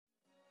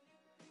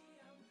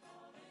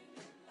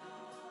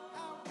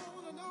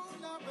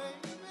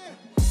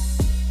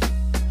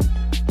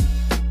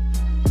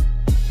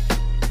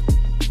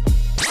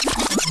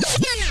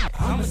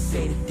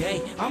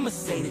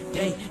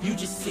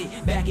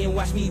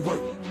watch me work.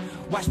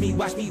 Watch me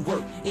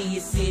work in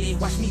your city,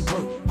 watch me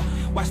work.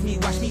 Watch me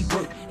work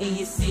in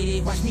your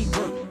city, watch me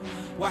work.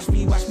 Watch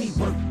me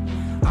work.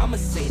 I'ma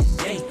say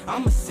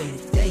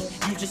today.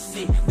 You just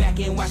sit back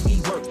and watch me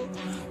work.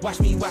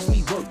 Watch me work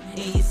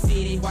in your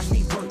city, watch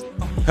me work.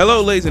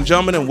 Hello, ladies and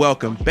gentlemen, and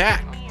welcome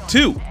back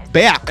to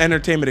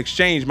Entertainment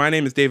Exchange. My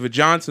name is David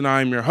Johnson.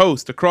 I am your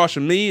host. Across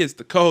from me is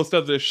the co-host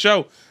of this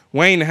show,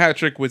 Wayne the Hat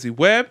Trick Wizzy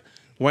Webb.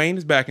 Wayne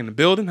is back in the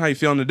building. How you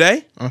feeling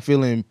today? I'm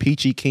feeling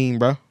peachy keen,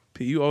 bro.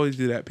 You always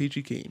do that,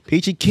 peachy keen.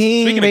 Peachy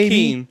keen, Speaking baby. of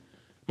keen,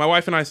 my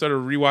wife and I started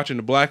rewatching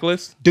The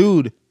Blacklist.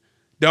 Dude.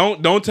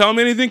 Don't tell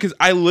me anything because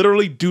I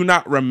literally do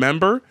not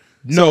remember.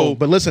 No,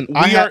 but listen,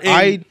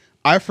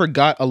 I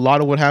forgot a lot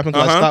of what happened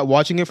because I stopped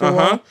watching it for a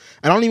while.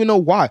 And I don't even know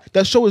why.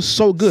 That show is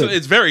so good. So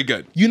it's very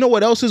good. You know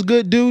what else is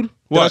good, dude?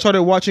 What? That I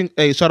started watching.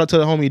 Hey, shout out to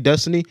the homie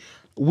Destiny.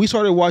 We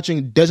started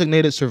watching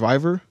Designated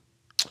Survivor.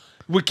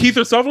 With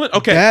Kiefer Sutherland?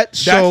 Okay. That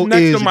show that's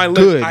next is on my good.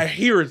 list. I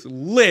hear it's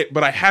lit,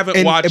 but I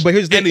haven't watched But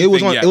here's the thing,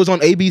 anything it was on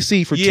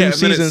ABC for 2 then it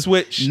seasons.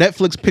 switched.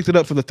 Netflix picked it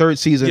up for the 3rd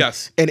season.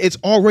 Yes. And it's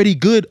already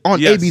good on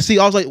Yes. ABC.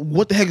 I was like,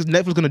 what the heck is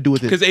Netflix going to do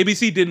with it? Because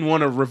ABC didn't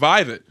want to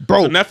revive it.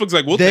 Bro, so Netflix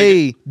like, we'll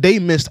take it. They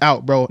missed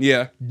out, bro.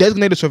 Yeah.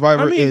 Designated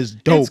Survivor is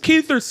dope. It's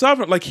Kiefer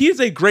Sutherland. Like, he is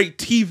a great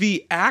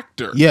TV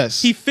actor.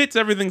 Yes. He fits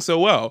everything so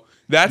well.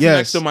 That's Yes.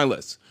 next on my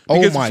list. Oh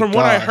Because my from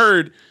what I gosh.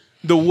 heard,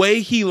 the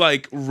way he,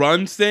 like,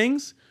 runs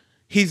things,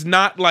 he's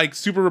not, like,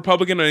 super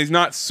Republican and he's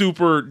not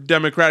super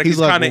Democratic. He's,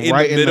 like, kind of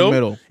right in the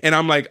middle. And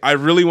I'm like, I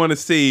really want to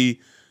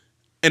see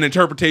an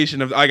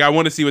interpretation of, like, I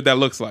want to see what that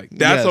looks like.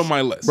 That's Yes. on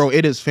my list. Bro,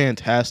 it is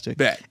fantastic.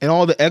 Bet. And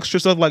all the extra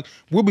stuff, like,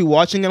 we'll be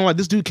watching and I'm like,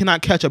 this dude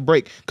cannot catch a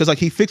break. Because, like,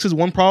 he fixes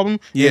one problem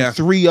and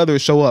 3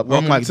 others show up.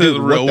 Welcome I'm like, to dude,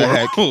 the real what the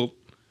world. heck?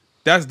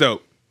 That's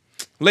dope.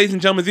 Ladies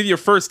and gentlemen, if it's your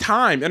first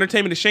time,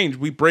 Entertainment Exchange,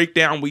 we break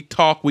down, we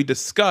talk, we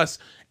discuss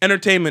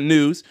entertainment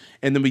news,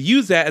 and then we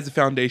use that as a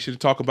foundation to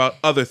talk about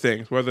other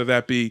things, whether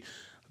that be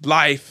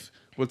life,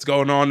 what's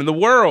going on in the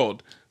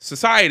world,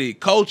 society,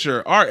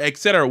 culture, art,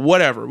 etc.,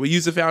 whatever. We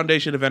use the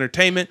foundation of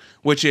entertainment,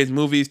 which is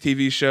movies,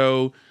 TV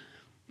show,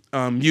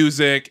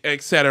 music,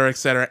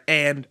 etc.,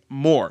 and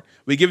more.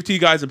 We give it to you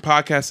guys in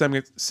podcast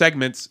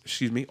segments,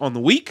 on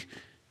the week,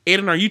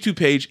 and on our YouTube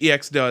page,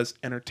 EX Does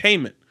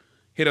Entertainment.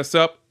 Hit us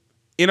up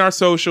in our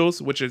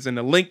socials, which is in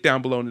the link down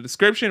below in the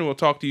description. We'll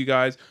talk to you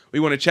guys. We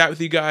want to chat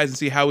with you guys and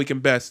see how we can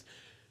best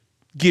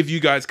give you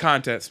guys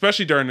content,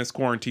 especially during this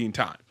quarantine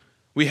time.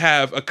 We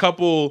have a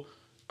couple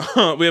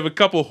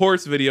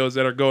horse videos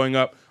that are going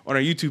up on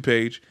our YouTube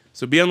page,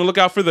 so be on the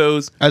lookout for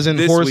those. As in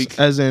this horse, week.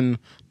 as in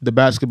the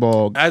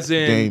basketball As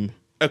in game.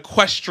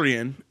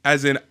 equestrian,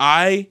 as in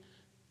I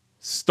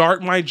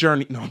start my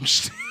journey. No, I'm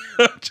just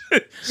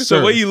the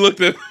Sir. way you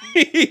looked at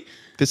me.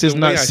 This is the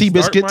not way I start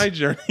Seabiscuit. my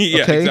journey.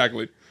 Yeah, Okay.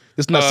 exactly.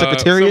 It's not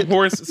Secretariat.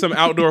 Some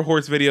outdoor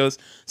horse videos,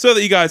 so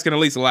that you guys can at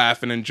least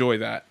laugh and enjoy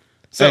that.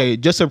 So, Hey,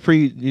 just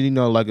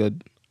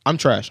I'm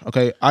trash,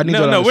 okay? I need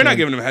no, y'all to we're not understand.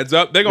 giving them a heads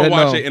up. They're gonna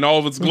Yeah, watch no. it in all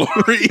of its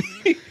glory.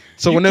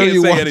 So whenever can't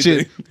you say watch anything.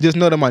 it, just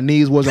know that my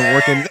knees wasn't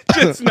working.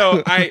 Just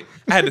know I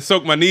had to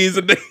soak my knees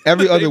a day.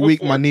 Every the day other week,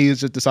 before. my knees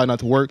just decide not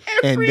to work,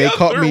 and Every they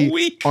caught other me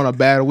week. on a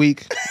bad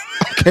week.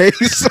 Okay,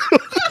 so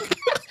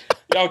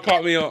Y'all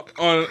caught me on.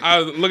 I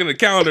was looking at the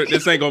calendar.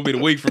 This ain't gonna be the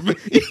week for me.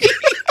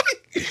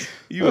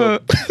 You a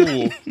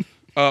fool.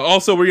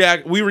 Also,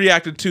 we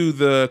reacted to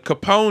the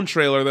Capone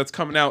trailer that's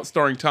coming out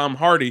starring Tom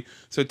Hardy.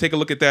 So take a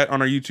look at that on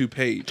our YouTube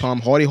page. Tom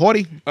Hardy.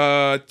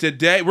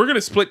 Today, we're going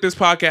to split this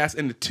podcast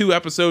into 2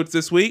 episodes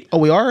this week. Oh,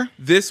 we are?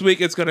 This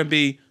week, it's going to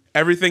be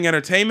everything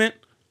entertainment,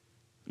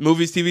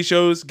 movies, TV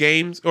shows,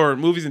 games, or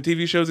movies and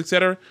TV shows,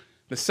 etc.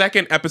 The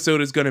second episode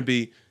is going to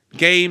be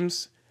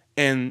games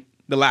and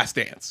The Last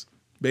Dance,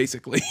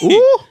 basically.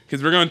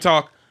 Because we're going to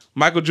talk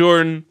Michael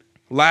Jordan,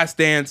 Last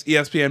Dance,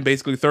 ESPN,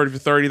 basically 30 for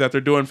 30 that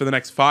they're doing for the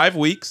next 5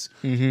 weeks.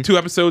 2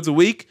 episodes a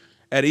week,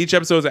 and each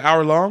episode is an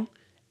hour long,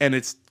 and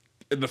it's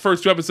the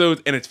first 2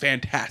 episodes, and it's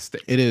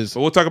fantastic. It is. But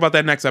we'll talk about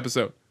that next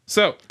episode.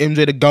 So,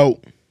 MJ the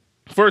GOAT.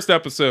 first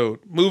episode,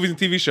 movies and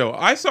TV show.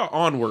 I saw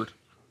Onward.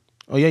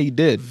 Oh, yeah, you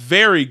did.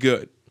 Very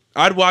good.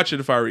 I'd watch it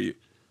if I were you.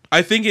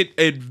 I think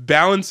it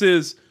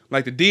balances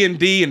like the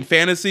D&D and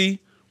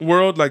fantasy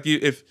world. Like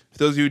if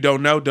those of you who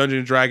don't know, Dungeons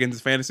and Dragons is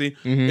fantasy.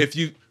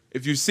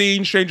 If you've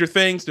seen Stranger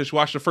Things, just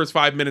watch the first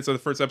 5 minutes of the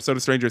first episode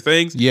of Stranger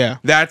Things. Yeah.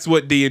 That's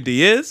what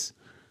D&D is.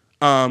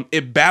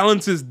 It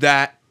balances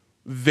that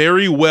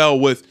very well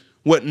with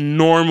what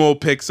normal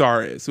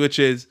Pixar is, which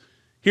is,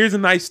 here's a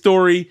nice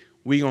story,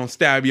 we gonna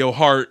stab your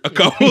heart a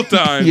couple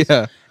times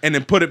Yeah. and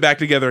then put it back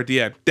together at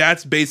the end.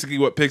 That's basically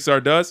what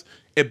Pixar does.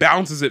 It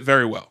balances it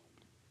very well.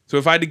 So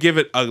if I had to give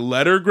it a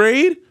letter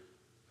grade,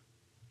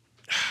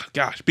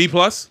 gosh, B+.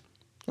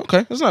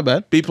 Okay, that's not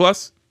bad. B+.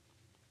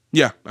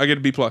 Yeah, I get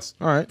a B+. All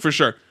right. For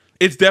sure.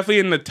 It's definitely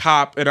in the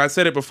top, and I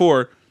said it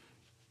before,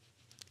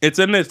 it's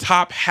in the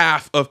top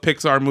half of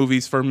Pixar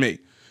movies for me.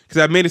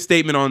 Because I made a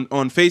statement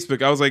on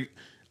Facebook. I was like,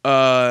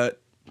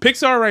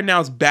 Pixar right now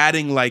is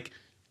batting like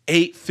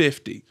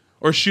 850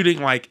 or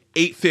shooting like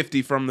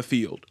 850 from the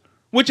field,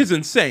 which is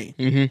insane.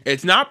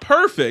 It's not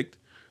perfect,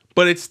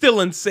 but it's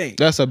still insane.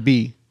 That's a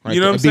B. Right, you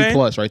know there. what I'm saying? B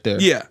plus right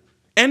there. Yeah.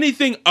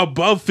 Anything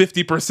above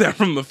 50%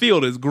 from the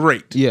field is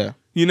great. Yeah.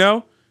 You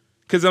know?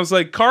 Because I was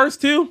like, Cars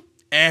 2?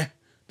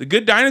 The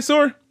Good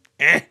Dinosaur?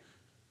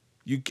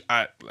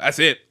 That's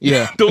it.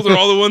 Yeah. Those are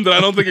all the ones that I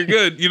don't think are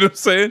good. You know what I'm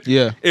saying?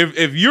 Yeah.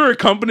 If you're a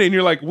company and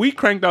you're like, we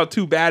cranked out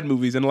 2 bad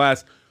movies in the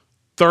last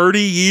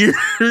 30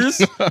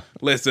 years,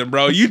 listen,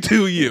 bro, you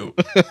do you.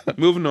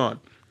 Moving on.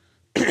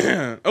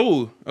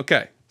 Oh,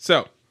 okay.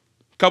 So,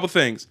 couple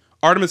things.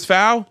 Artemis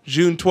Fowl,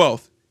 June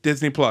 12th,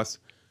 Disney Plus.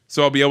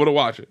 So I'll be able to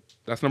watch it.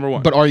 That's number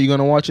 1. But are you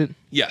gonna watch it?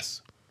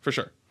 Yes, for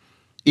sure.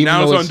 Even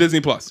now though it's on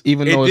Disney Plus.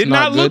 Even though it it's did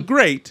not look good?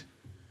 great,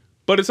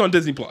 but it's on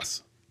Disney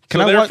Plus.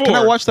 Can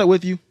I watch that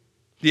with you?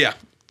 Yeah.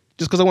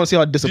 Just because I want to see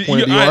how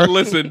disappointed you are.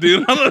 Listen,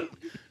 dude.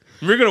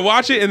 We're gonna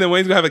watch it, and then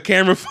Wayne's gonna have a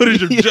camera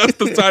footage of just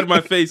the side of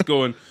my face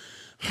going,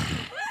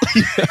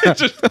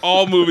 just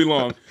all movie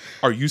long.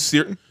 Are you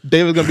serious?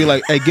 David's gonna be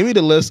like, "Hey, give me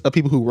the list of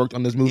people who worked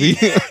on this movie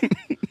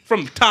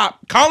from the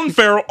top, Colin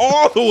Farrell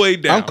all the way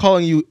down." I'm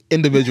calling you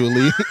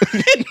individually.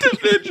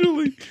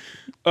 Individually.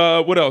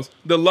 What else?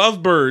 The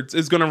Lovebirds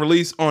is gonna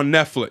release on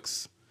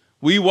Netflix.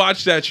 We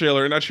watched that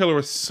trailer, and that trailer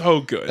was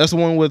so good. That's the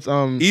one with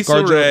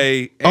Issa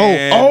Rae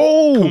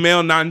and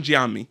Kumail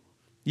Nanjiani.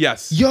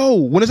 Yes. Yo,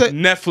 when is that?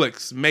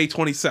 Netflix, May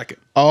 22nd.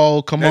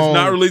 Oh, come on. It's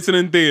not releasing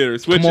in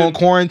theaters. Come on,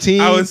 quarantine.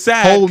 I was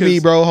sad. Hold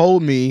me, bro.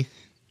 Hold me.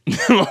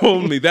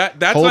 Hold me.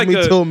 That's hold like me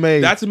till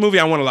May. That's a movie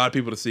I want a lot of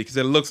people to see because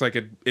it looks like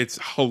it's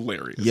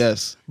hilarious.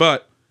 Yes.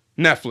 But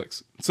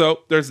Netflix.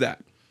 So there's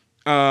that.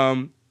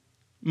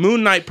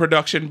 Moon Knight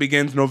production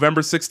begins November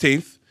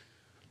 16th.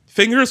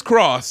 Fingers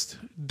crossed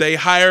they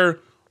hire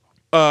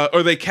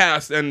or they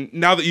cast, and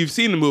now that you've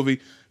seen the movie,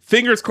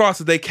 fingers crossed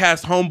that they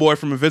cast Homeboy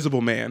from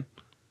Invisible Man.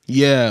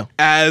 Yeah.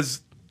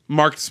 As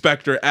Mark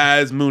Spector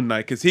as Moon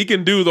Knight, because he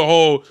can do the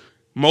whole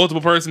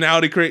multiple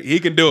personality. He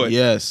can do it.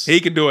 Yes.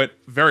 He can do it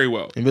very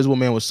well. Invisible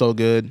Man was so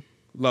good.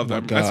 Love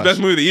that. That's the best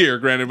movie of the year,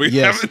 granted. We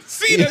haven't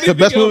seen it. The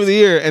best movie of the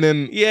year, and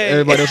then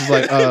everybody else was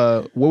like,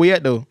 where we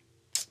at though?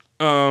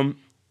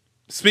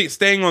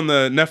 Staying on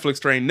the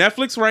Netflix train,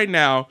 Netflix right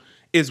now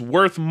is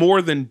worth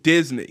more than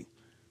Disney.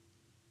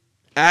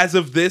 As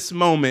of this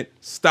moment,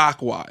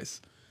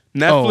 stock-wise.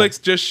 Netflix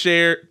just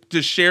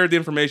shared the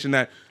information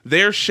that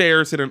their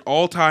shares hit an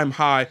all-time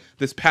high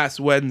this past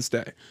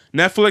Wednesday.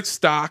 Netflix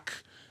stock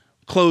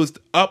closed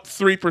up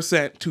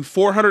 3% to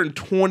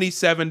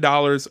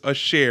 $427 a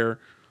share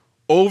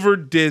over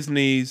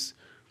Disney's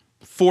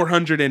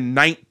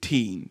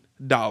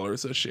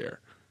 $419 a share.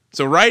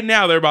 So right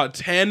now they're about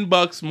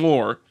 $10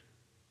 more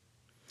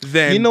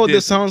than You know what Disney.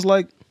 This sounds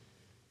like?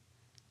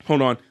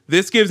 Hold on.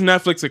 This gives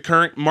Netflix a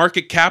current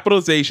market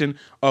capitalization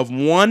of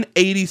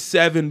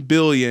 $187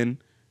 billion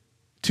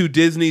to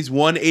Disney's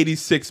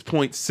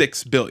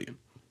 $186.6 billion.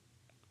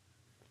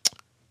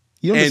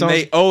 You know and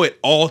they owe it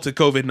all to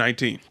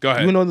COVID-19. Go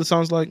ahead. You know what this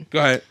sounds like? Go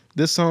ahead.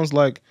 This sounds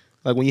like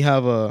when you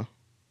have a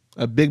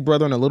big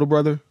brother and a little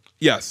brother.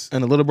 Yes.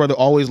 And the little brother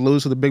always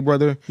loses to the big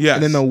brother. Yes.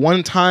 And then the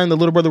one time the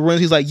little brother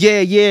wins, he's like,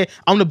 yeah,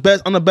 I'm the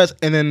best.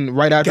 And then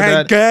right after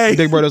the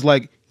big brother's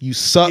like, you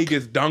suck. He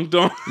gets dunked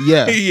on.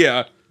 Yeah.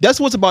 Yeah. That's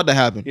what's about to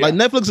happen. Yeah. Like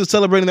Netflix is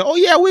celebrating that. Oh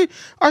yeah,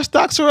 our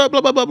stocks are up, blah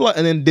blah blah blah.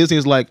 And then Disney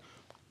is like,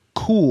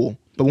 cool.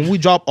 But when we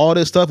drop all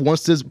this stuff,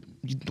 once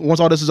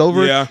all this is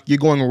over, you're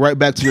going right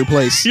back to your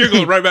place. You're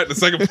going right back to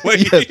second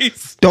place.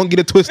 Yes. Don't get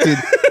it twisted.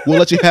 We'll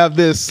let you have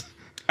this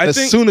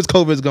soon as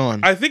COVID's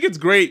gone. I think it's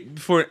great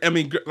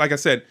like I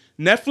said,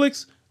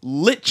 Netflix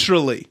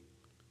literally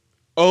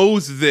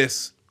owes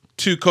this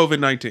to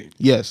COVID-19.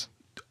 Yes.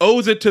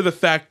 Owes it to the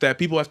fact that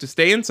people have to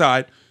stay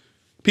inside.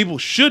 People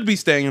should be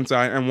staying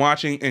inside and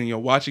watching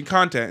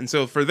content. And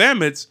so for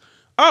them, it's,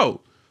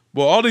 all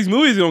these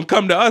movies are going to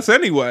come to us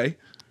anyway.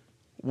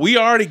 We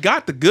already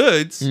got the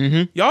goods.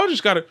 Mm-hmm. Y'all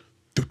just got to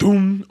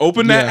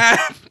open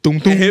that app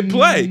and hit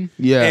play.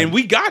 Yeah. And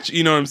we got you.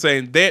 You know what I'm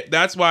saying?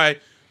 That's why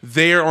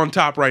they're on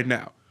top right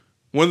now.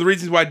 One of the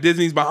reasons why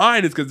Disney's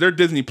behind is because their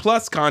Disney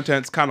Plus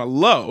content's kind of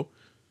low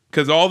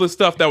because all the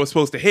stuff that was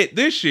supposed to hit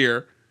this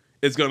year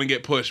is going to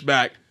get pushed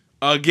back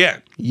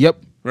again.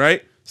 Yep.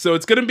 Right? So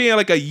it's going to be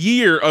like a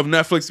year of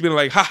Netflix being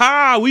like,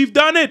 haha, we've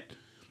done it.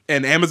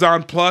 And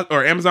Amazon Plus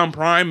or Amazon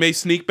Prime may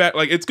sneak back.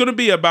 Like it's going to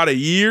be about a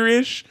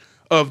year-ish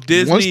of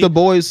Disney. Once The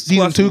Boys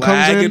season 2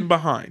 comes in,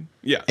 behind.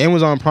 Yeah.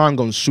 Amazon Prime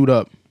going to shoot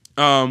up.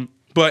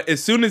 But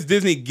as soon as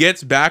Disney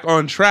gets back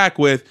on track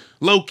with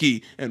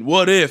Loki and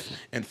What If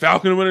and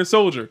Falcon and Winter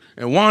Soldier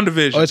and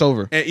WandaVision. Oh, it's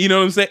over. And you know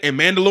what I'm saying? And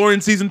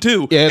Mandalorian season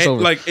 2. Yeah, it's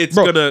over. Like it's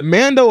Bro, gonna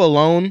Mando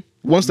alone,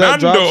 once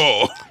that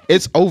drops,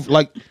 it's over.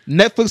 Like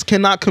Netflix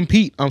cannot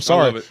compete. I'm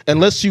sorry.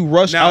 Unless you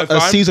rush out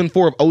season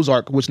 4 of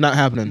Ozark, which not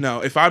happening. No,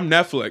 if I'm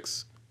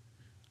Netflix,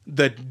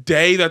 the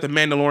day that the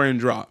Mandalorian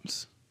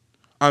drops,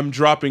 I'm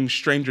dropping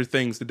Stranger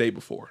Things the day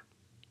before.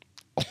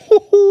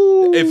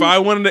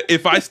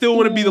 If I still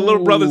want to be the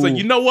little brother, it's like,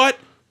 you know what?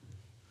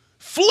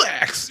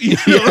 Flex. You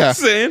know what I'm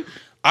saying?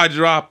 I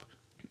drop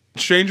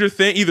Stranger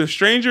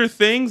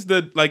Things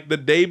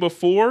the day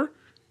before.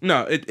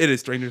 No, it is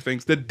Stranger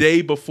Things the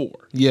day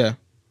before. Yeah.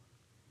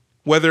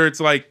 Whether it's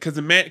like because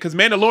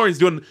Mandalorian's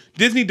doing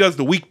Disney does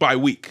the week by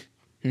week.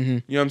 You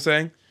know what I'm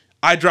saying?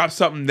 I dropped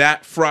something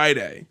that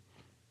Friday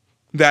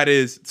that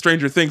is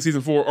Stranger Things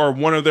season 4 or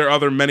one of their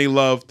other many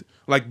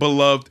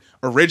beloved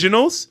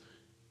originals,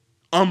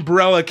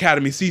 Umbrella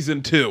Academy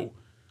season 2.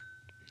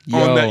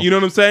 On that, you know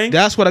what I'm saying?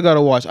 That's what I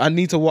gotta watch. I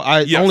need to watch.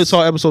 I only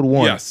saw episode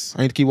 1. Yes,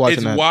 I need to keep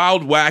watching that. It's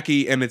wild,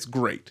 wacky, and it's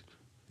great.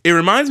 It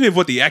reminds me of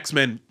what the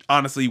X-Men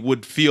honestly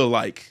would feel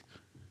like,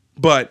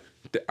 but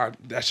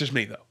that's just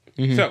me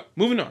though. So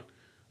moving on,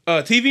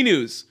 TV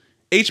news,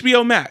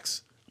 HBO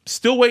Max.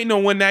 Still waiting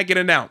on when that get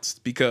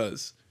announced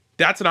because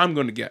that's what I'm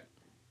going to get.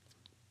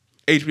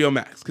 HBO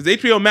Max, because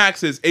HBO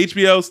Max is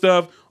HBO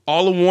stuff,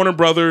 all the Warner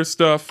Brothers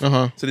stuff,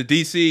 to the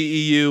DC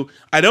EU.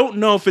 I don't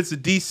know if it's the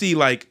DC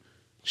like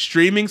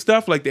streaming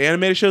stuff, like the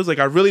animated shows. Like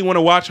I really want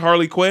to watch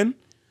Harley Quinn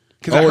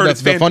because I heard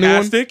it's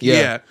fantastic.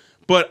 Yeah,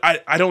 but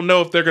I don't know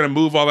if they're going to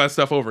move all that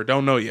stuff over.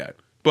 Don't know yet.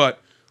 But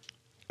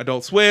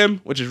Adult Swim,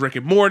 which is Rick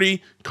and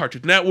Morty,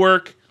 Cartoon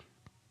Network.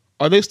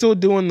 Are they still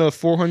doing the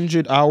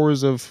 400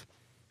 hours of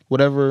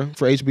whatever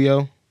for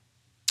HBO?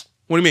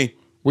 What do you mean?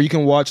 Where you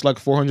can watch like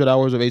 400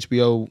 hours of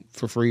HBO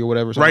for free or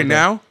whatever. Right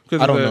now?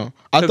 I don't know.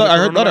 I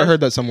heard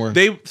that somewhere.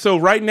 So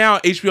right now,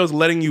 HBO is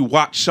letting you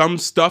watch some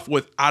stuff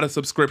without a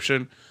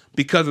subscription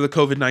because of the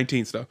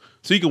COVID-19 stuff.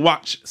 So you can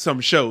watch some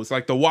shows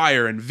like The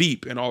Wire and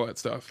Veep and all that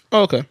stuff.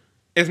 Oh, okay.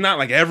 It's not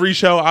like every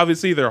show.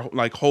 Obviously, they're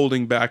like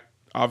holding back.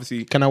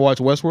 Obviously, can I watch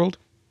Westworld?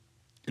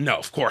 No,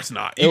 of course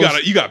not. You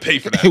gotta pay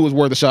for that. It was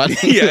worth a shot.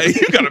 Yeah,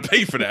 you gotta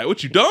pay for that.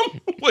 What, you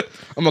dumb? What?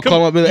 I'm gonna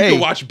call him up. You can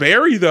watch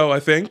Barry though. I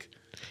think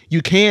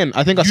you can.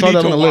 I think I saw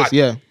that on the list.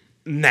 Yeah.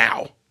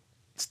 Now,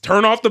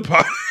 turn off the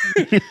pod.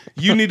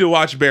 You need to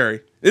watch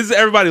Barry. This is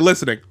everybody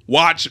listening.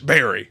 Watch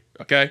Barry.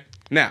 Okay.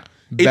 Now,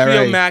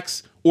 Barry. HBO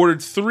Max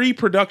ordered 3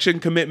 production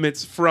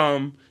commitments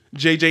from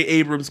J.J.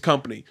 Abrams'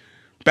 company.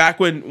 Back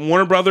when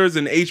Warner Brothers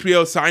and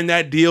HBO signed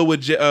that deal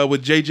with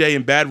JJ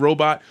and Bad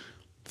Robot,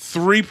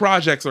 3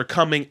 projects are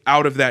coming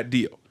out of that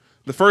deal.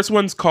 The first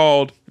one's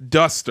called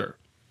Duster.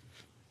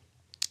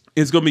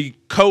 It's going to be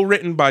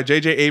co-written by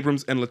J.J.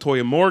 Abrams and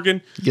LaToya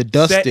Morgan.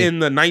 Set in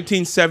the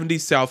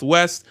 1970s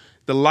Southwest,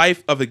 the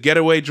life of a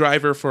getaway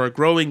driver for a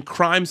growing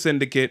crime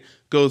syndicate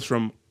goes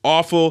from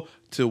awful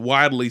to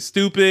wildly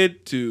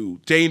stupid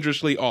to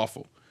dangerously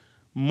awful.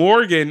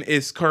 Morgan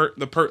is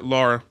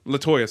LaToya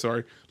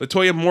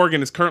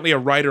Morgan is currently a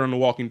writer on The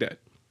Walking Dead.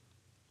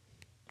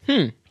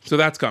 So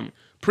that's coming.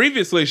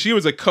 Previously, she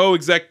was a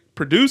co-exec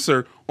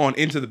producer on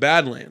Into the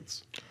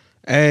Badlands.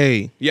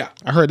 Hey. Yeah.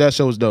 I heard that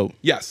show was dope.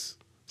 Yes.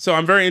 So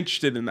I'm very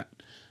interested in that.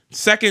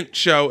 Second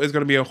show is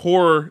going to be a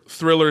horror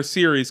thriller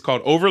series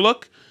called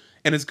Overlook,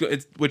 and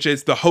which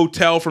is the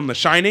hotel from The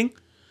Shining.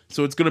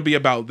 So it's going to be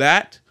about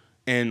that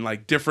and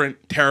like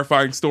different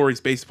terrifying stories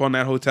based upon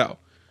that hotel.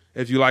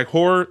 If you like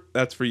horror,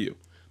 that's for you.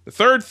 The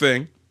third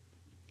thing,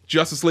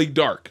 Justice League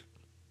Dark,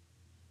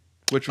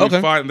 which we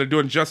find they're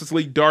doing Justice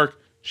League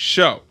Dark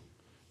show.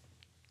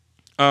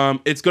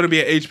 It's going to be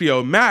at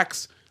HBO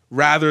Max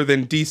rather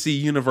than DC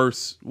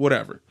Universe,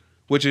 whatever.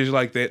 Which is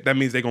like that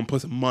means they're going to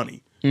put some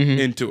money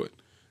into it.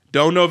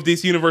 Don't know if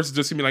DC Universe is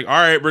just going to be like, all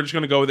right, we're just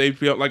going to go with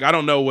HBO. Like, I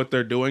don't know what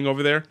they're doing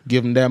over there.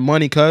 Give them that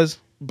money, cuz.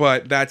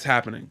 But that's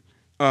happening.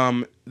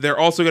 They're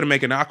also going to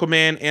make an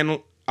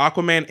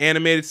Aquaman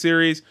animated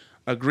series,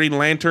 a Green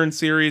Lantern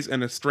series,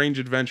 and a Strange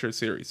Adventure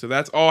series. So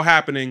that's all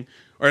happening,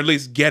 or at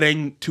least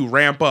getting to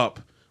ramp up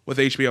with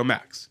HBO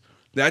Max.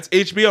 That's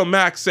HBO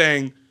Max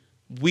saying,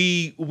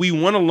 we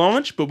want to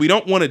launch, but we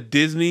don't want to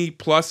Disney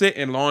Plus it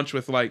and launch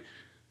with like,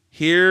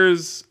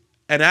 here's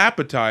an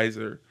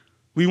appetizer.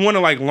 We want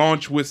to like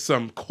launch with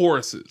some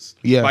courses,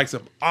 like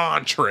some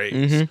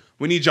entrees.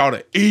 We need y'all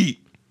to eat,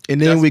 and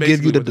then we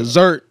give you the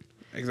dessert.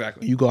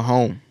 Exactly. You go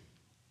home.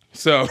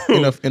 So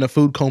in a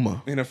food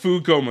coma. In a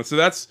food coma. So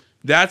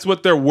that's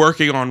what they're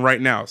working on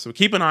right now. So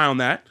keep an eye on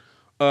that.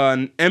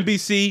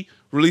 NBC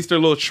released their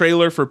little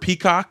trailer for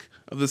Peacock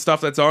of the stuff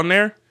that's on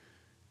there.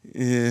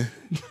 Yeah.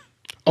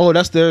 Oh,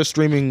 that's their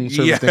streaming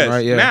service thing,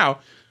 right? Yeah. Now,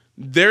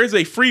 there's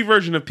a free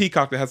version of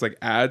Peacock that has like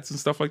ads and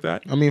stuff like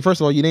that. I mean,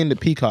 first of all, you named it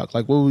Peacock.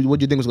 Like, what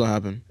do you think was gonna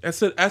happen? That's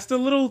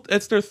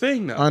their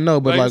thing now. I know,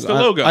 but like, it's the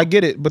logo. I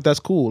get it, but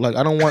that's cool. Like,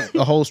 I don't want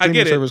a whole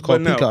streaming service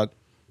called Peacock.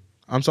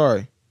 I'm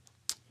sorry.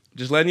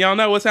 Just letting y'all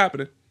know what's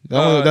happening.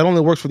 That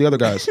only works for the other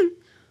guys.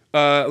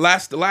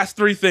 Last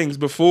 3 things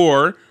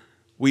before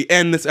we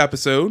end this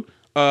episode.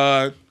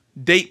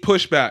 Date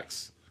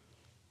pushbacks.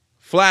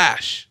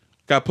 Flash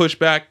got pushed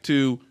back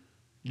to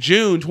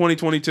June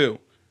 2022.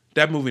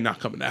 That movie not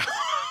coming out.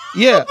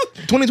 Yeah,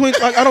 2020.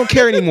 Like, I don't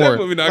care anymore. That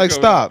movie not like,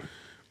 stop.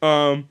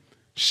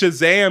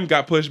 Shazam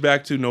got pushed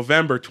back to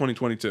November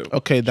 2022.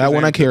 Okay, that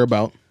one I care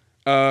about.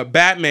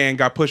 Batman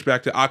got pushed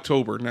back to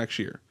October next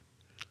year.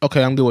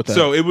 Okay, I'm good with that.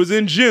 So it was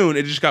in June.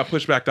 It just got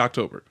pushed back to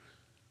October.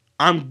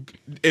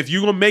 If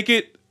you're gonna make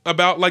it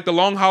about like the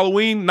long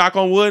Halloween, knock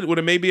on wood, what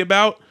it may be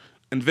about,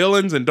 and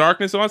villains and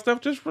darkness and all that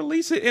stuff, just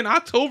release it in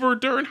October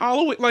during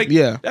Halloween. Like,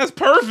 yeah, that's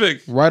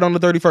perfect. Right on the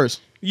 31st.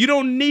 You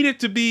don't need it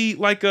to be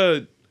like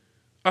a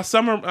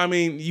summer. I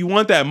mean, you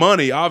want that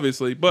money,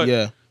 obviously,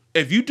 but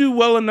if you do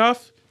well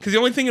enough, because the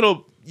only thing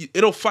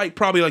it'll fight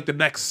probably like the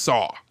next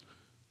Saw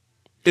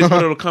is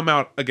what it'll come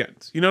out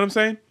against. You know what I'm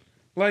saying?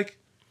 Like,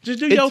 just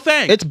do your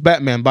thing. It's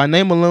Batman. By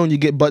name alone, you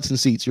get butts and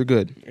seats. You're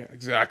good. Yeah,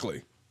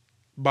 exactly.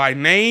 By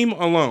name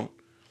alone.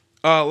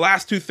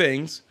 Last two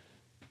things.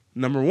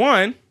 Number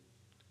one,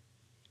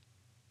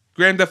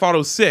 Grand Theft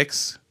Auto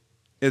 6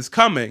 is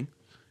coming.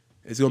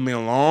 It's going to be a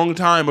long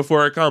time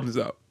before it comes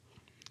up.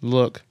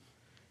 Look,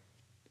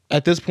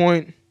 at this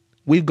point,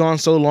 we've gone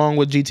so long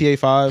with GTA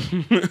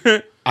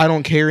 5. I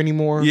don't care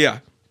anymore. Yeah.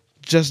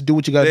 Just do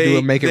what you got to do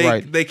and make it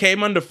right. They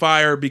came under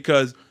fire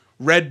because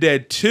Red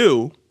Dead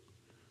 2,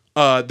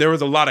 there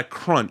was a lot of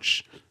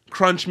crunch.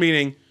 Crunch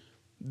meaning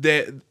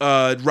that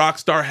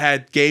Rockstar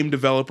had game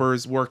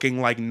developers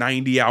working like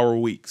 90-hour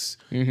weeks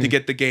to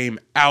get the game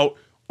out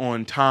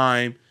on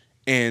time.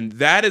 And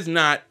that is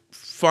not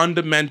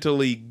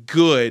fundamentally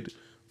good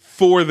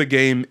for the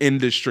game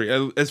industry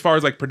as far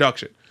as like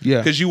production. Yeah.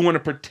 Because you want to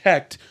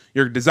protect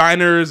your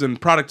designers and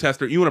product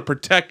testers. You want to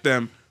protect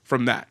them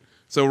from that.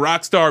 So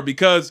Rockstar,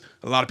 because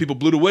a lot of people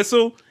blew the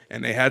whistle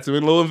and they had some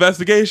little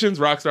investigations,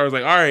 Rockstar was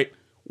like, all right,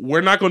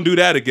 we're not going to do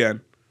that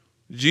again.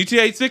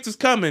 GTA 6 is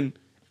coming.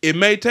 It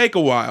may take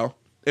a while.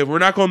 If we're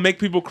not going to make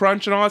people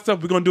crunch and all that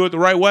stuff, we're going to do it the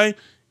right way.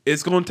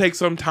 It's going to take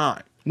some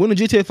time. When did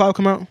GTA 5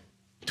 come out?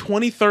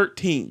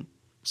 2013.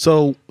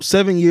 So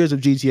 7 years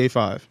of GTA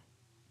 5.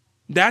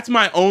 That's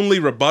my only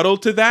rebuttal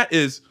to that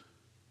is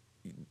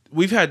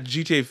we've had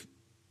GTA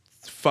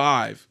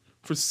 5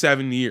 for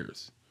 7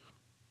 years.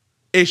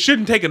 It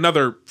shouldn't take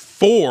another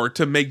 4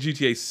 to make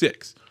GTA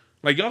 6.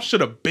 Like, y'all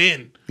should have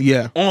been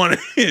on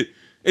it.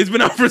 It's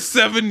been out for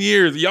 7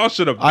 years. Y'all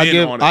should have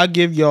been on it. I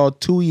give y'all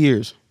 2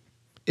 years.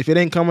 If it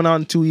ain't coming out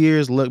in 2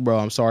 years, look, bro,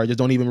 I'm sorry. Just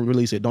don't even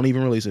release it. Don't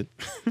even release it.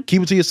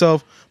 Keep it to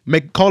yourself.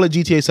 Call it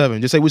GTA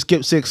 7. Just say we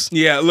skipped 6.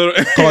 Yeah,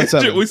 call it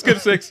 7. We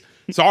skipped 6.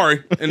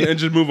 Sorry, and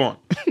just move on.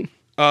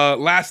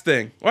 Last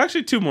thing. Well,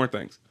 actually, two more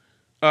things.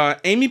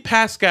 Amy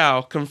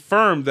Pascal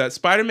confirmed that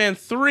Spider-Man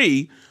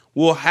 3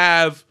 will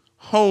have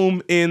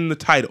home in the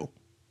title.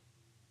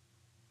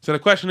 So the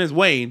question is,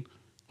 Wayne,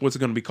 what's it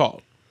going to be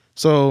called?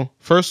 So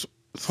first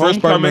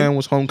Spider-Man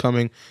was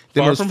Homecoming.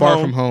 Then it was Far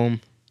From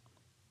Home.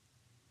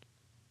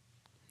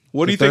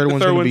 What do you think the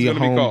third one's going to be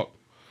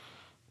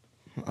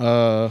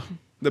called?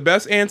 The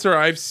best answer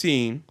I've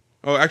seen.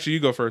 Oh, actually, you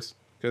go first,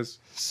 because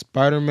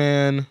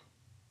Spider-Man.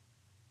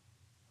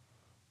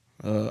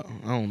 I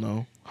don't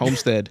know.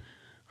 Homestead.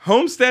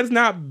 Homestead's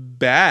not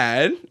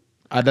bad.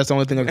 That's the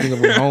only thing I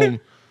can think of.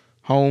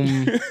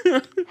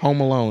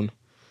 Home Alone.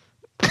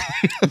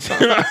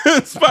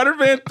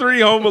 Spider-Man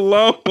 3 Home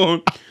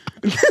Alone.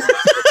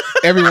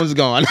 Everyone's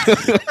gone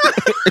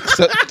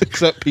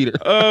except Peter.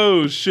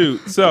 Oh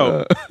shoot!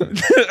 So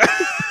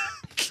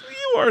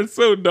you are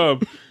so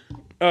dumb.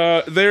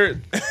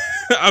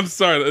 I'm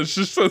sorry. That's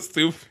just so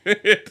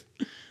stupid.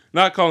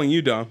 Not calling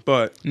you dumb,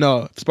 but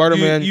no.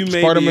 Spider-Man.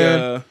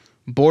 Spider-Man.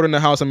 Bored in the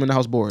house. I'm in the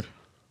house bored.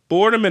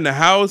 Bored. I'm in the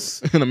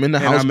house. And I'm in the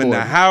house. I'm in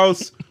the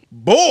house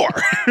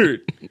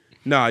bored.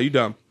 Nah, you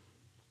dumb.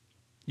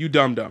 You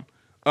dumb.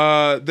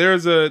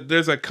 There's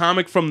a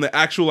comic from the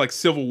actual like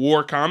Civil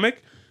War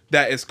comic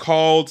that is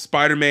called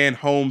Spider-Man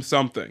Home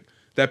something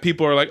that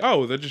people are like,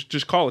 oh, they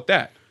just call it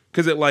that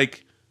because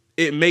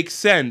it makes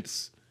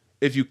sense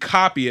if you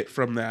copy it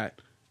from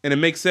that, and it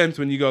makes sense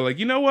when you go like,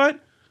 you know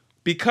what,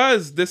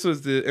 because this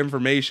was the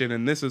information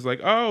and this is like,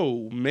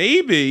 oh,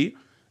 maybe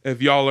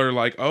if y'all are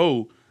like,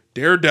 oh,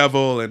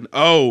 Daredevil and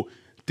oh,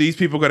 these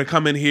people are gonna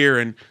come in here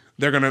and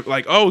they're gonna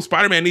like, oh,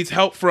 Spider-Man needs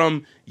help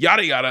from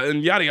yada yada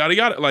and yada yada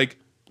yada, like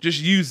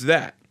just use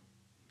that.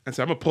 And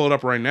so I'm gonna pull it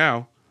up right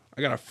now.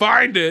 I gotta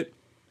find it.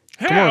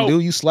 Come on,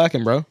 dude, you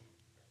slacking, bro.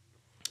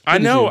 I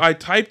know. I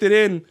typed it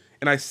in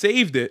and I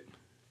saved it,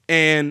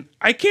 and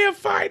I can't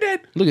find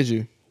it. Look at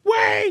you,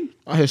 Wayne.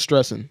 I hear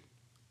stressing.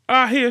 We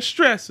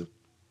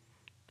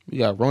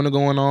got Rona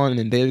going on, and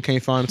then David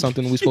can't find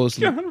something we supposed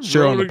to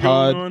share on the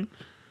pod.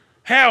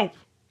 Help!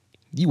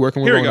 You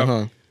working with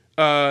Rona,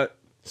 huh?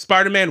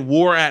 Spider-Man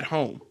War at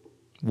Home.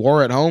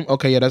 War at Home?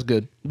 Okay, yeah, that's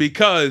good.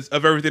 Because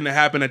of everything that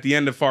happened at the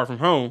end of Far From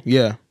Home.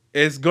 Yeah.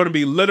 It's going to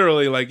be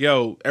literally like,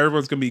 yo,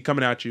 everyone's going to be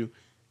coming at you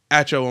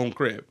at your own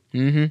crib.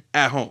 Mm-hmm.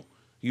 At home.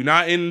 You're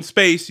not in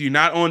space. You're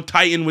not on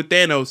Titan with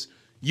Thanos.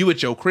 You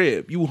at your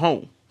crib. You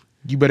home.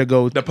 You better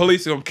go. The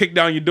police are going to kick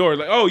down your door.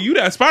 Like, oh, you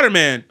that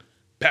Spider-Man.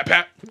 Pat,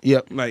 pat.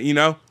 Yep. Like, you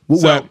know.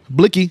 Whoop, whap,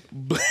 blicky.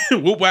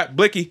 Whoop, whap,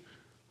 blicky.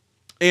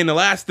 And the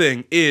last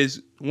thing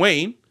is,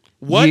 Wayne,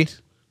 what? Yeah.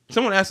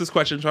 Someone asked this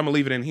question, so I'm going to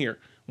leave it in here.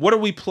 What are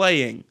we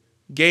playing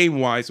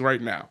game-wise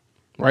right now?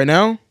 Right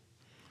now?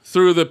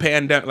 Through the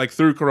pandemic, like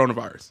through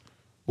coronavirus.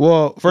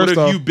 Well, first off,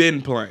 what have you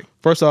been playing?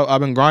 First off, I've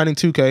been grinding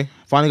 2K.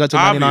 Finally got to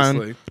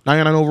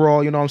 99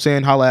 overall. You know what I'm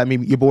saying? Holla at me.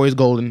 Your boy's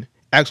golden.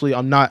 Actually,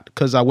 I'm not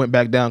because I went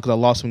back down because I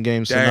lost some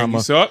games. Dang,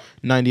 so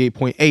now I'm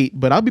 98.8.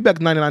 But I'll be back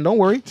at 99. Don't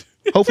worry.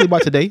 Hopefully by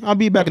today, I'll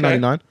be back at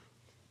 99.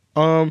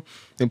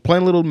 And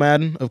playing a little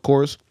Madden, of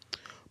course.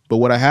 But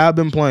what I have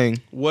been playing.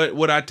 What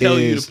would I tell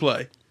you to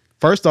play?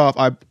 First off,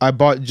 I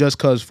bought Just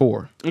Cause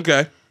 4.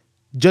 Okay.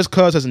 Just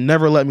Cause has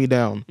never let me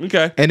down.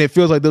 Okay. And it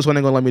feels like this one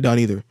ain't gonna let me down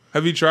either.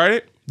 Have you tried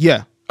it?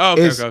 Yeah. Oh,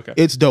 okay, okay.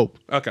 It's dope.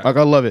 Okay. Like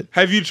I love it.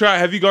 Have you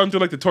gone through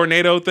like the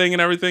tornado thing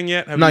and everything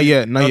yet? Not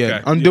yet.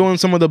 I'm doing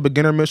some of the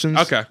beginner missions.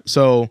 Okay.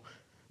 So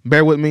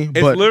bear with me.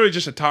 It's literally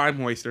just a time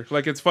waster.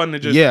 Like it's fun to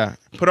just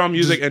put on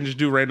music and just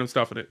do random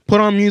stuff in it. Put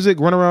on music,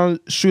 run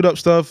around, shoot up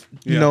stuff,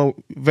 you know,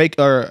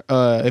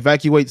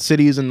 evacuate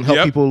cities and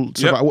help people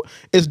survive. Yep.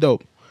 It's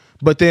dope.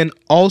 But then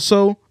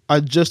also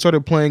I just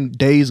started playing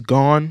Days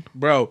Gone.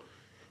 Bro.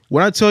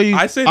 When I tell you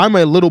I'm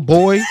a little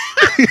boy.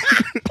 When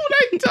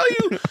I tell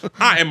you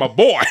I am a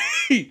boy.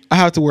 I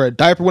have to wear a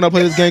diaper when I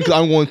play this game because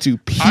I'm going to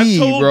pee, I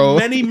told bro.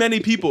 many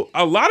people.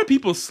 A lot of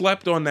people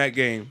slept on that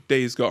game,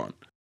 Days Gone.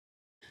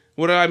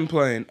 What have I been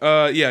playing?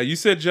 Yeah, you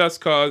said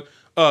Just Cause.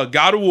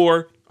 God of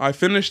War. I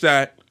finished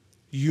that.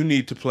 You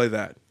need to play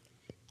that.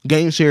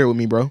 Game share it with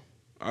me, bro.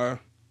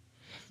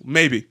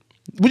 Maybe.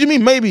 What do you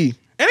mean maybe?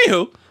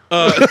 Anywho,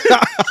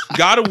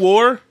 God of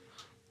War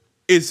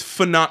is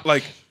phenomenal.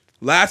 Like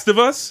Last of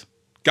Us,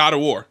 God of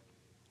War.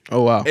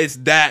 Oh wow, it's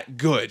that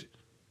good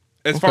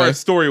as far as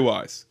story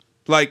wise.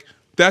 Like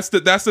that's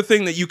the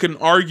thing that you can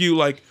argue,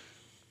 like,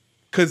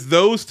 because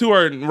those two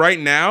are right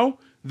now.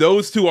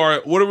 Those two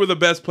are what were the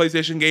best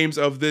PlayStation games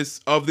of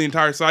the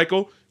entire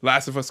cycle?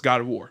 Last of Us,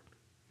 God of War.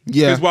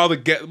 Yeah.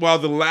 Because while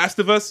the Last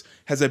of Us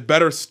has a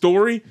better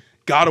story,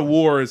 God of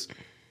War is,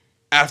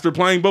 after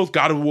playing both,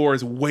 God of War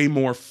is way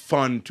more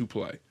fun to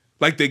play.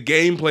 Like the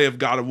gameplay of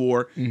God of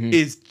War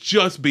is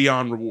just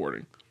beyond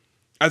rewarding.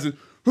 As in,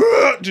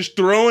 just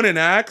throwing an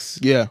axe,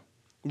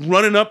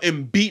 running up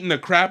and beating the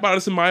crap out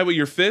of somebody with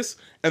your fists,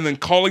 and then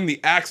calling the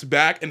axe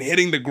back and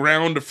hitting the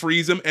ground to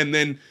freeze them, and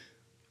then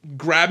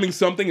grabbing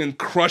something and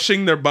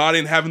crushing their body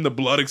and having the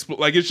blood explode.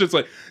 Like it's just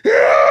like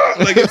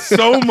it's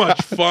so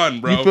much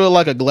fun, bro. You feel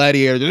like a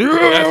gladiator.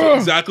 That's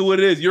exactly what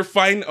it is. You're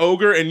fighting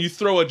ogre and you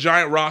throw a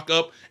giant rock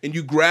up and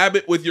you grab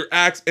it with your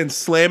axe and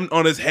slam it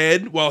on his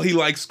head while he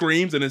like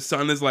screams and his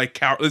son is like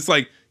it's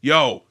like,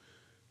 yo,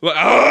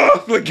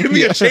 like give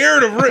me a chair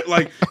to rip.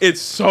 Like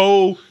it's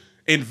so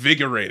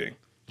invigorating.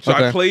 So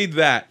I played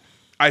that.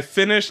 I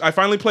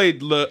finally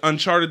played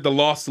Uncharted: The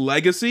Lost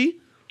Legacy.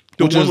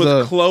 The one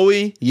with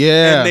Chloe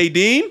and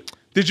Nadine.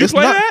 Did you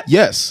play that?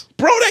 Yes.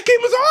 Bro, that game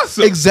was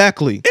awesome.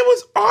 Exactly. It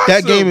was awesome.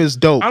 That game is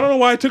dope. I don't know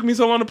why it took me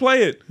so long to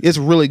play it. It's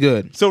really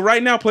good. So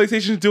right now,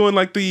 PlayStation's doing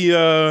like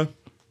the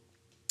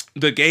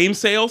game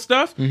sale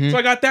stuff. So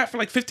I got that for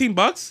like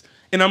 $15.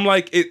 And I'm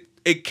like,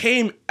 it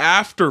came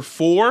after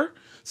 4.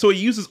 So it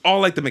uses all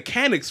like the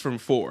mechanics from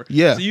 4.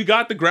 Yeah. So you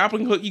got the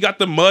grappling hook, you got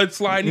the mud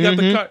slide, you got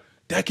the cut.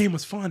 That game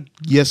was fun.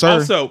 Yes, sir.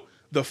 Also,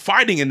 the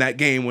fighting in that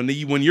game when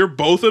you're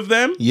both of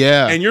them,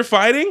 and you're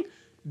fighting,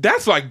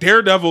 that's like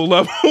Daredevil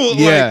level,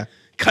 like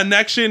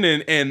connection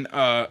and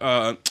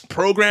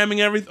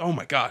programming everything. Oh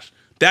my gosh,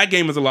 that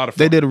game was a lot of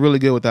fun. They did really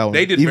good with that one.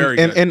 They did very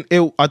good.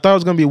 And I thought it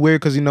was gonna be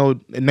weird because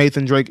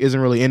Nathan Drake isn't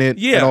really in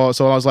it at all.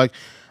 So I was like,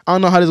 I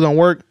don't know how this is gonna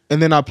work.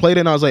 And then I played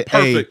it and I was like,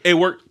 perfect. Hey, it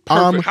worked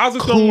perfect. How's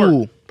this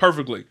gonna work?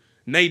 Perfectly.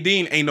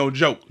 Nadine ain't no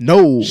joke.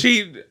 No.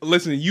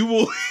 Listen, you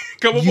will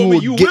come up with me,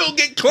 you will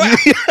get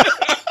clapped.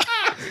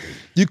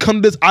 You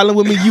come to this island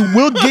with me, you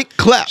will get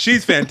clapped.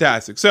 She's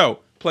fantastic. So,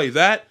 play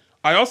that.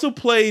 I also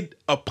played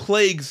A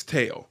Plague's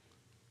Tale.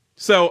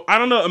 So, I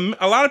don't know,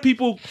 a lot of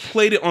people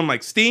played it on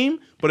like Steam,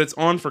 but it's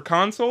on for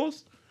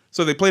consoles.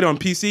 So, they played it on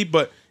PC,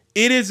 but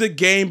it is a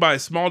game by a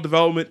small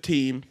development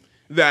team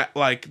that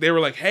like, they were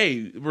like,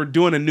 hey, we're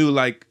doing a new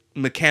like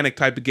mechanic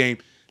type of game.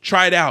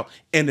 Try it out,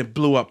 and it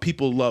blew up.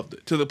 People loved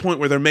it to the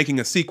point where they're making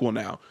a sequel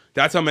now.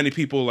 That's how many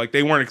people, like,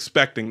 they weren't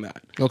expecting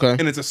that. Okay.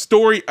 And it's a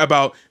story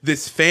about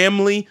this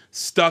family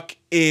stuck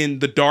in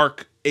the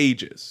Dark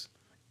Ages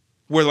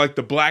where, like,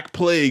 the Black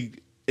Plague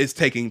is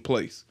taking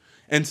place.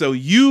 And so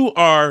you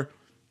are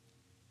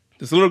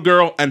this little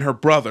girl and her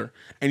brother,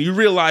 and you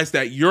realize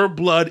that your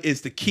blood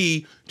is the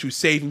key to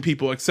saving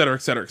people, et cetera,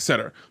 et cetera, et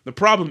cetera. The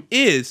problem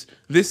is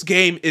this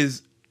game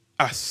is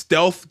a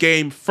stealth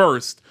game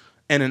first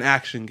and an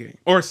action game,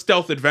 or a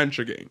stealth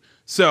adventure game.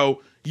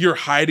 So you're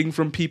hiding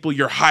from people,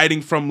 you're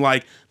hiding from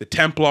like the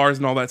Templars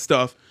and all that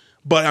stuff.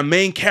 But a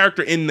main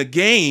character in the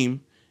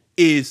game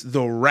is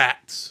the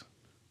rats.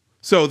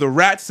 So the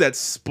rats that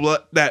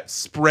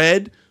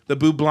spread the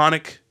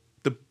bubonic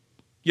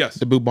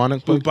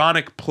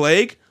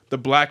plague, the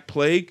Black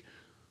Plague,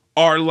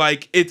 are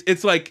like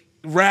it's like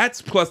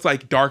rats plus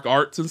like dark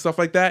arts and stuff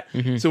like that.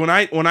 So when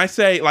I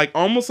say like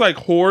almost like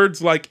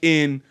hordes, like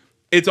in,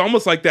 it's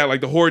almost like that, like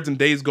the hordes in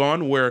Days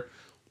Gone, where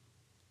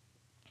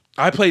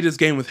I played this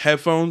game with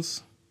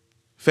headphones,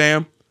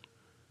 fam.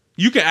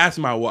 You can ask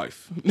my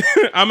wife.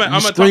 I'm gonna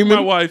talk to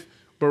my wife,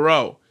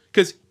 bro,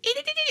 because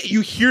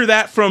you hear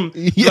that from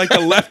like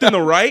the left and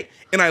the right,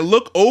 and I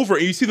look over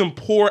and you see them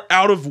pour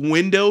out of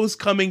windows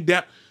coming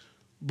down.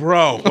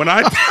 Bro, when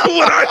I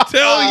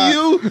tell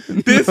you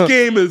this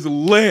game is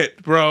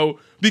lit, bro,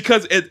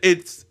 because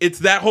it's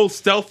that whole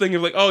stealth thing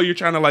of like, oh, you're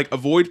trying to like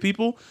avoid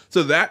people,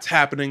 so that's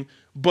happening.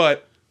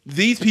 But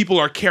these people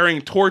are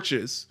carrying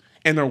torches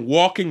and they're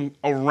walking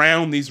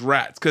around these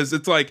rats because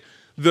it's like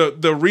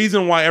the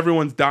reason why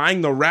everyone's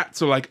dying, the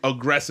rats are like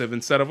aggressive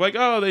instead of like,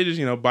 oh, they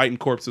just, biting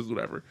corpses,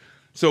 whatever.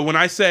 So when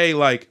I say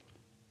like,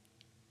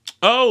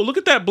 oh, look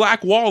at that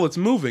black wall, it's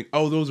moving.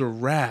 Oh, those are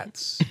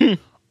rats.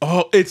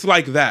 Oh, it's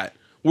like that.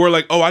 We're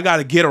like, oh, I got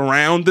to get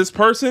around this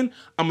person.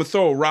 I'm going to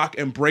throw a rock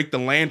and break the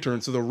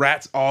lantern so the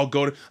rats all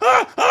go to,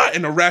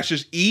 and the rats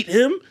just eat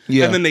him.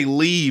 Yeah. And then they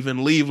leave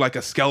like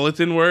a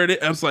skeleton where it is.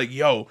 And it's like,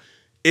 yo,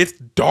 it's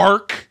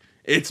dark,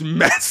 it's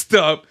messed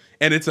up,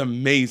 and it's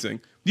amazing.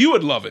 You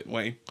would love it,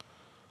 Wayne.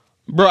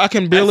 Bro, I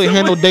can barely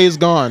handle Days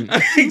Gone.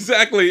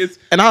 Exactly.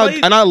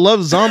 I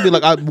love zombie.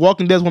 Like,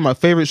 Walking Dead is one of my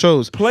favorite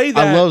shows. Play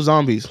that. I love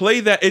zombies. Play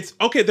that. It's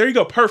okay. There you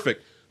go.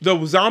 Perfect.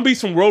 The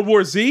zombies from World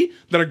War Z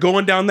that are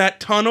going down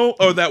that tunnel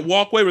or that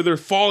walkway where they're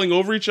falling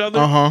over each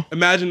other.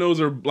 Imagine those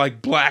are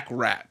like black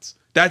rats.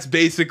 That's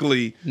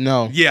basically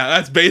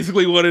that's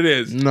basically what it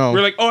is. No,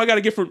 we're like, oh, I gotta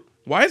get from.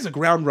 Why is the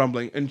ground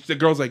rumbling? And the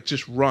girl's like,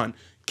 just run.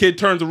 Kid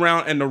turns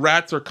around and the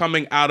rats are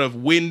coming out of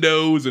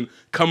windows and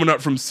coming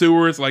up from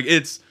sewers. Like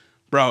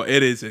bro,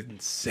 it is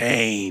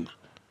insane.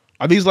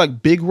 Are these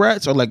like big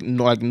rats or like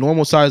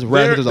normal sized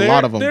rats? There's a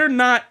lot of them. They're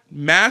not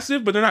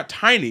massive, but they're not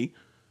tiny.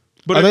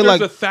 But are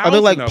they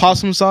like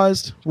possum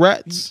sized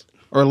rats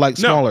or like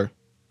smaller?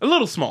 No, a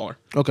little smaller.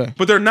 Okay,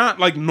 but they're not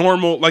like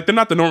normal. Like they're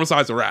not the normal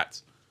size of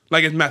rats.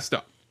 Like it's messed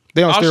up.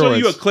 I'll show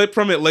you a clip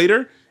from it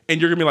later,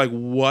 and you're gonna be like,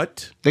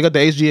 "What?" They got the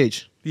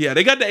HGH. Yeah,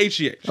 they got the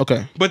HGH.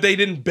 Okay, but they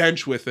didn't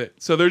bench with it,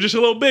 so they're just a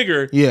little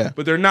bigger. Yeah,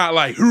 but they're not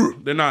like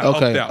they're not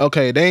okay. Up,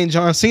 okay, they ain't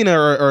John Cena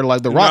or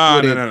like The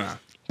Rock with it. No.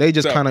 They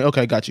just kind of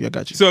I got you.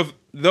 So if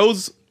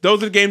those are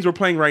the games we're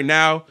playing right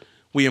now.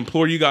 We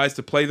implore you guys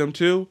to play them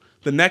too.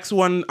 The next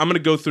one, I'm going to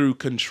go through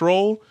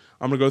Control.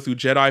 I'm going to go through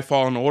Jedi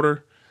Fallen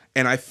Order.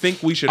 And I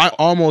think we should... I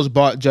almost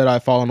bought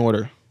Jedi Fallen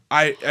Order.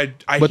 I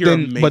hear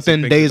amazing But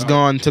then Days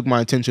Gone took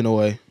my attention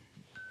away.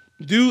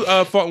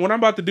 What I'm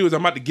about to do is I'm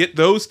about to get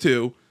those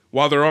two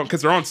while they're on...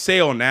 Because they're on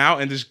sale now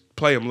and just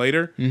play them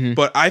later. Mm-hmm.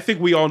 But I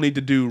think we all need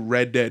to do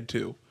Red Dead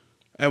 2.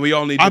 And we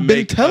all need to I've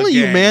been telling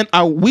you, man.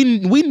 We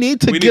need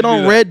to get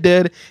on Red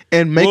Dead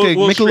and make a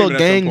little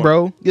gang,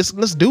 bro.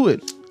 Let's do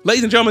it.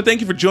 Ladies and gentlemen,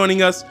 thank you for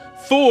joining us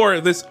for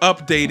this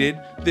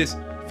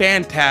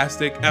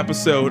fantastic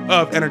episode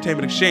of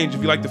Entertainment Exchange.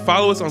 If you'd like to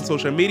follow us on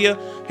social media,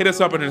 hit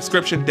us up in the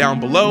description down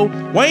below.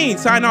 Wayne,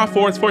 sign off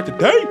for us for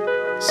today.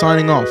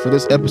 Signing off for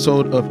this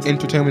episode of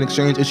Entertainment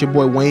Exchange. It's your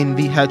boy Wayne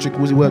V. Hattrick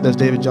Woozy Web. That's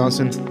David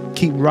Johnson.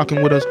 Keep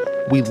rocking with us.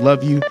 We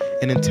love you.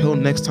 And until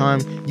next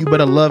time, you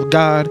better love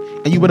God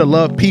and you better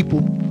love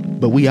people.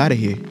 But we out of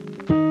here.